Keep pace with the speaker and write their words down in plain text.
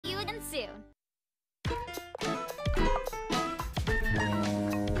soon.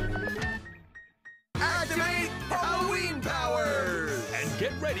 Activate Halloween powers! And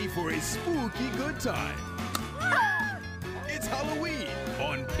get ready for a spooky good time. It's Halloween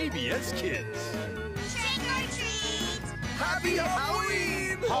on PBS Kids. Trick or treat! Happy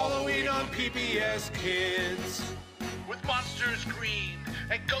Halloween! Halloween on PBS Kids. With monsters scream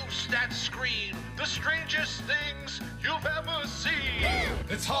and ghosts that scream, the strangest things you've ever seen.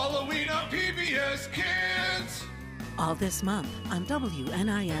 It's Halloween on PBS Kids. All this month on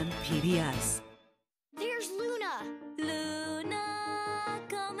WNIN PBS. There's Luna! Luna,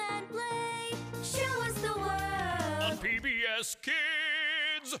 come and play. Show us the world. On PBS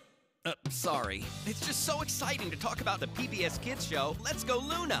Kids. Sorry. It's just so exciting to talk about the PBS Kids show, Let's Go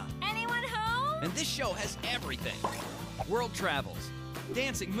Luna. Anyone home? And this show has everything. World travels,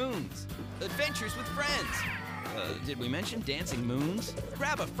 dancing moons, adventures with friends. Did we mention dancing moons?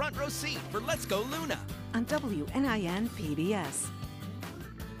 Grab a front row seat for Let's Go Luna. On WNIN PBS.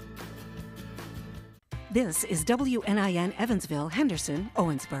 This is WNIN Evansville, Henderson,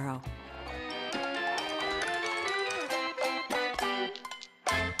 Owensboro.